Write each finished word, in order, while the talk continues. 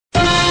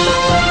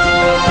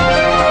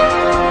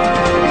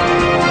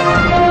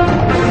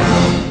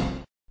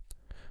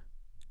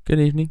Good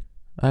evening,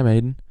 I'm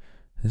Aiden.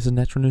 This is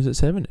Natural News at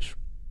 7ish.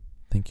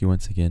 Thank you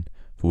once again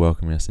for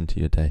welcoming us into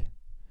your day.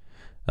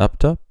 Up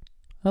top,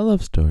 a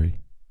love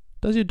story.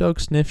 Does your dog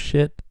sniff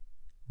shit?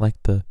 Like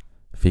the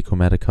fecal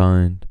matter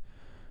kind?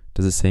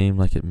 Does it seem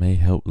like it may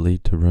help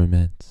lead to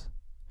romance?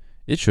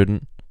 It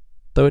shouldn't,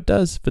 though it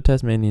does for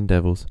Tasmanian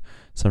Devils.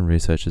 Some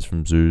researchers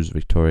from Zoo's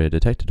Victoria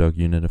Detector Dog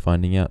Unit are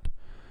finding out.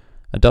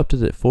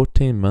 Adopted at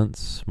 14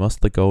 months, Moss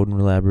the Golden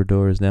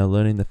Labrador is now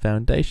learning the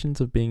foundations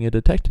of being a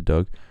detector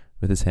dog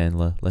with his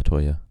handler,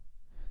 Latoya.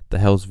 The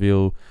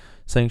Hellsville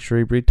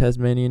Sanctuary breed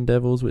Tasmanian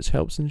Devils, which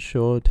helps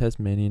ensure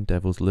Tasmanian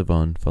Devils live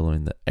on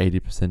following the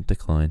 80%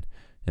 decline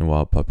in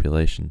wild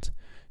populations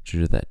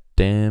due to that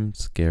damn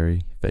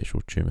scary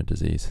facial tumour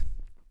disease.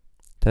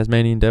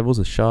 Tasmanian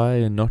Devils are shy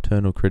and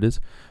nocturnal critters,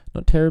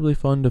 not terribly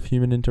fond of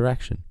human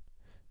interaction.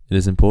 It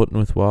is important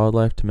with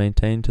wildlife to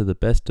maintain to the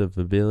best of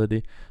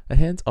ability a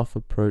hands-off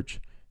approach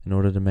in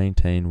order to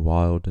maintain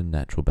wild and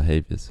natural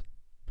behaviours,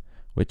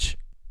 which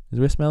is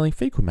where smelling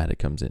fecal matter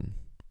comes in.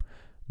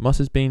 Moss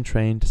is being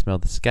trained to smell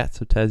the scats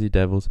of Tassie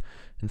Devils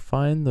and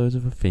find those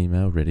of a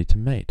female ready to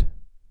mate.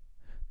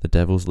 The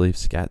Devils leave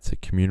scats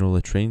at communal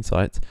latrine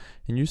sites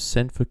and use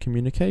scent for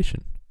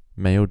communication.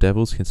 Male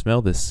Devils can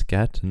smell this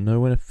scat and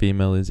know when a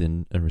female is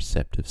in a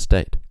receptive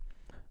state.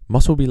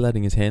 Moss will be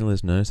letting his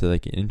handlers know so they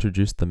can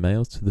introduce the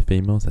males to the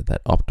females at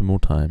that optimal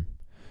time.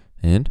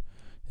 And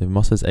if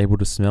Moss is able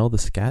to smell the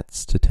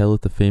scats to tell if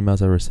the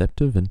females are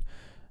receptive, and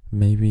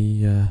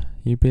maybe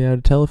you'll be able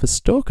to tell if a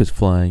stork is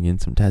flying in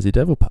some Tassie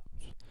Devil pups.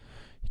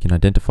 You can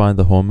identify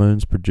the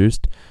hormones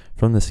produced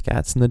from the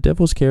scats, and the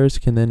Devil's carers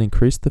can then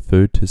increase the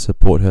food to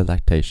support her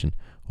lactation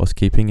whilst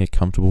keeping a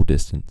comfortable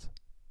distance.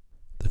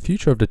 The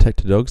future of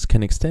detector dogs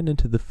can extend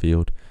into the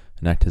field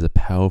and act as a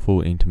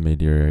powerful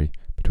intermediary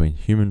between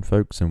human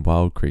folks and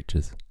wild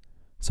creatures.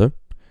 So,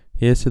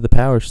 here's to the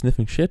power of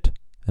sniffing shit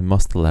and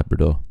Moss the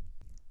Labrador.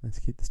 Let's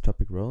keep this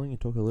topic rolling and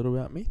talk a little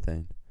about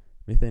methane.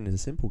 Methane is a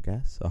simple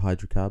gas, a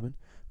hydrocarbon,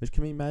 which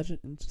can be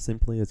imagined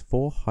simply as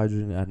 4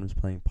 hydrogen atoms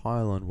playing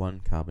pile on one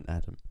carbon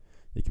atom.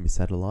 It can be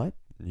satellite.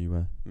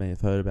 You may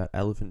have heard about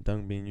elephant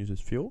dung being used as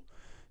fuel.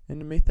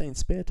 And in methane's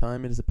spare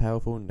time, it is a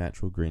powerful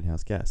natural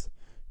greenhouse gas.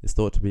 It's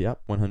thought to be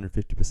up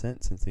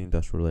 150% since the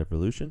Industrial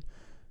Revolution,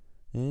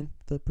 and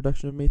the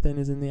production of methane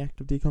is in the act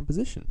of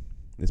decomposition.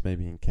 This may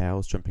be in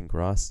cows jumping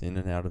grass in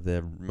and out of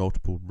their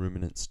multiple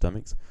ruminant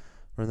stomachs,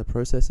 or in the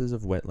processes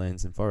of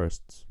wetlands and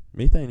forests.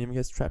 Methane even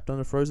gets trapped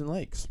under frozen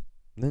lakes,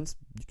 and then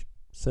you can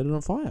set it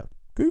on fire.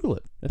 Google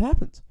it. It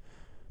happens.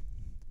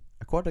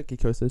 Aquatic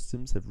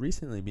ecosystems have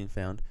recently been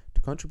found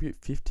to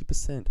contribute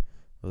 50%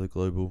 of the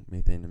global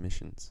methane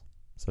emissions.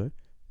 So, it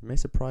may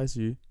surprise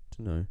you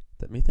to know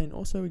that methane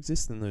also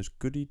exists in those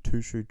goody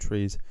two-shoe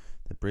trees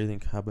that breathe in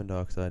carbon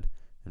dioxide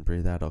and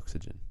breathe out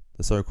oxygen.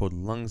 The so-called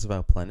lungs of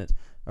our planet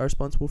are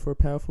responsible for a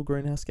powerful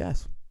greenhouse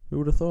gas. Who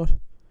would have thought?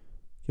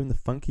 Given the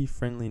funky,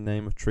 friendly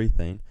name of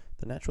Treethane,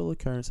 the natural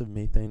occurrence of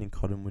methane in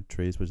cottonwood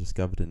trees was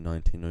discovered in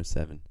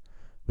 1907.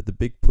 With the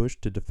big push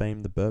to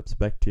defame the burps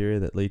bacteria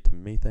that lead to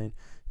methane,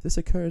 if this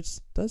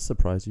occurrence does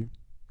surprise you,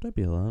 don't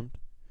be alarmed.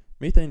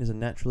 Methane is a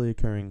naturally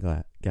occurring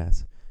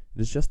gas.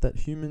 It is just that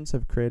humans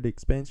have created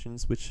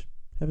expansions which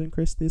have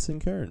increased this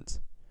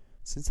occurrence.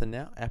 Since the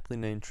now aptly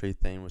named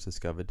Treethane was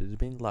discovered, it has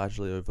been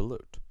largely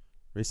overlooked.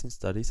 Recent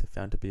studies have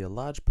found to be a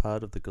large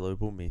part of the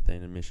global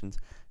methane emissions,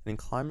 and in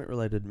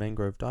climate-related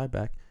mangrove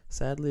dieback,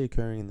 sadly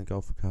occurring in the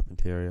Gulf of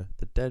Carpentaria,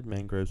 the dead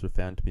mangroves were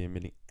found to be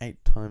emitting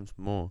 8 times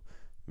more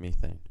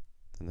methane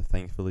than the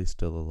thankfully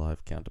still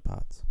alive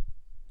counterparts.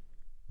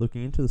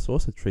 Looking into the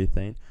source of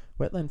Treethane,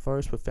 wetland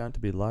forests were found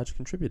to be a large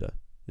contributor.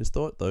 It is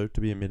thought, though,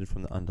 to be emitted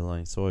from the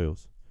underlying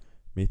soils.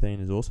 Methane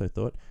is also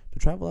thought to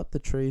travel up the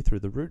tree through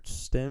the roots,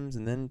 stems,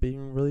 and then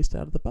being released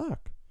out of the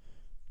bark.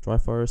 Dry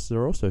forests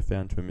are also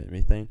found to emit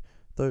methane,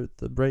 though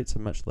the rates are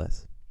much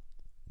less.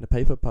 In a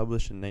paper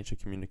published in Nature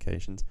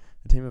Communications,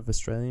 a team of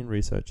Australian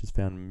researchers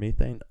found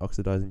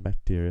methane-oxidizing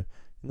bacteria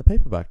in the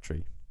paperbark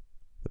tree.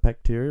 The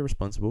bacteria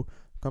responsible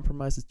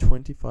comprises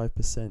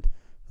 25%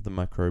 of the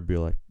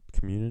microbial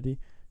community,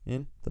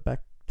 and the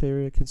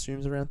bacteria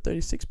consumes around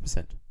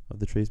 36% of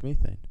the tree's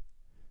methane.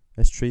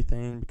 As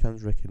Treethane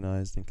becomes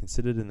recognized and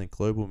considered in the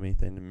global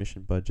methane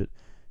emission budget,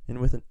 and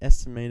with an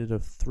estimated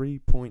of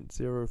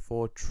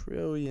 3.04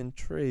 trillion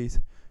trees,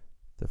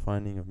 the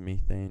finding of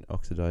methane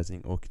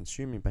oxidizing or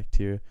consuming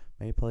bacteria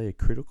may play a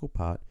critical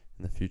part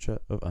in the future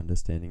of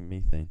understanding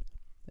methane,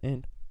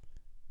 and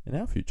in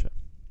our future.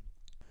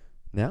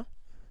 Now,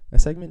 a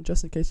segment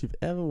just in case you've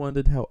ever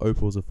wondered how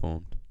opals are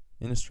formed.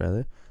 In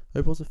Australia,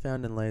 opals are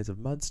found in layers of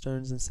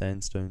mudstones and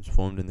sandstones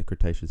formed in the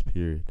Cretaceous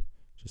period.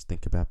 Just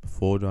think about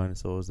before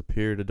dinosaurs, the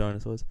period of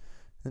dinosaurs,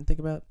 and think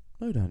about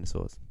no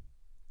dinosaurs.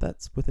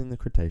 That's within the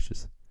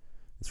Cretaceous.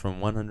 It's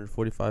from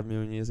 145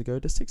 million years ago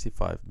to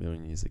 65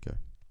 million years ago.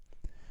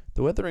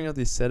 The weathering of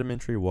these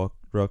sedimentary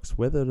rocks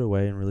weathered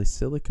away and released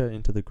silica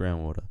into the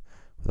groundwater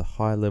with a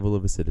high level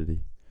of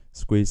acidity.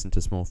 Squeezed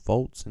into small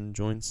faults and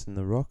joints in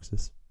the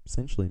rocks,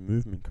 essentially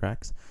movement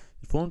cracks,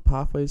 it formed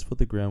pathways for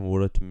the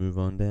groundwater to move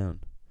on down.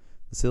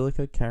 The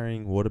silica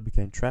carrying water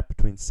became trapped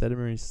between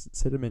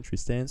sedimentary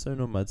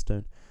sandstone or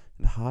mudstone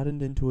and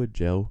hardened into a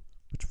gel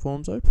which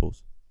forms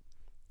opals.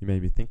 You may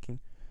be thinking,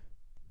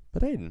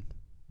 but Aiden,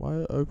 why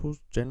are opals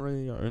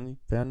generally only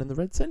found in the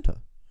red centre?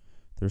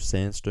 There's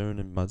sandstone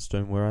and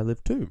mudstone where I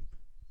live too.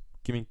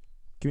 Give me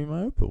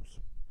my opals.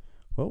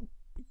 Well,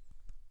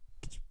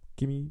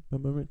 give me a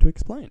moment to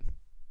explain.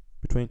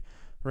 Between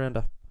around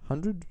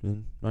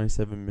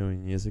 197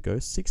 million years ago,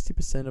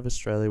 60% of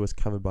Australia was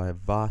covered by a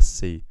vast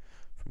sea,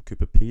 from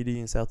Cooper Pedy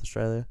in South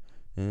Australia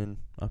and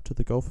up to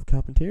the Gulf of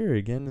Carpentaria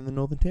again in the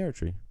Northern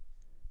Territory.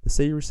 The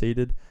sea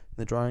receded, and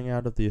the drying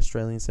out of the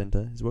Australian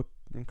centre is what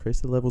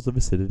increased the levels of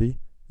acidity,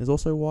 and is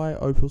also why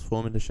opals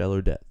form into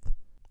shallow depth.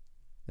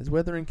 As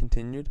weathering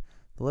continued,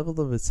 the level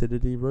of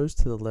acidity rose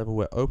to the level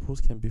where opals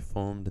can be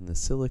formed in the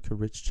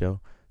silica-rich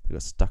gel that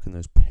got stuck in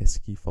those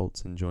pesky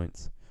faults and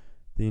joints.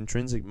 The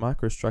intrinsic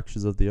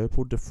microstructures of the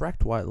opal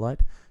diffract white light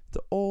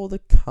into all the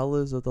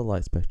colours of the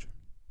light spectrum.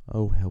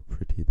 Oh, how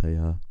pretty they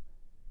are.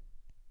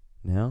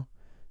 Now,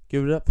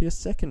 give it up for your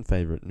second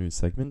favourite news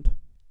segment.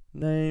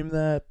 Name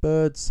that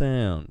bird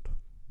sound.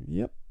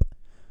 Yep.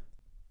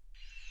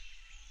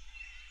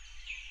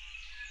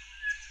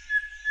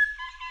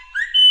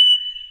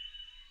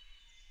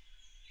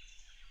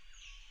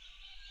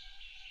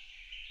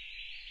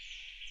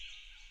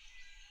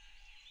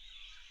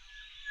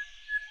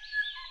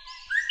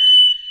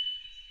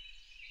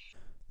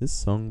 This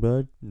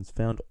songbird is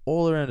found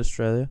all around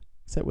Australia,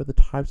 except where the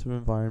types of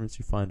environments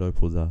you find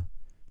opals are.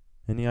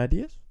 Any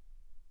ideas?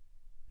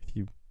 If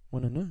you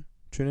want to know,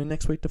 tune in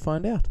next week to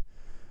find out.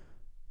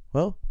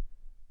 Well,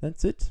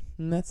 that's it,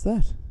 and that's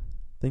that.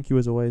 Thank you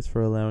as always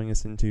for allowing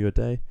us into your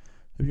day.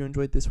 Hope you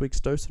enjoyed this week's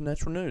dose of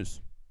natural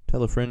news.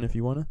 Tell a friend if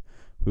you wanna.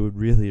 We would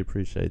really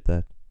appreciate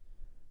that.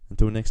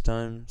 Until next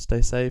time,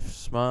 stay safe,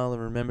 smile,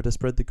 and remember to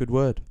spread the good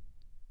word.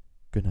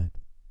 Good night.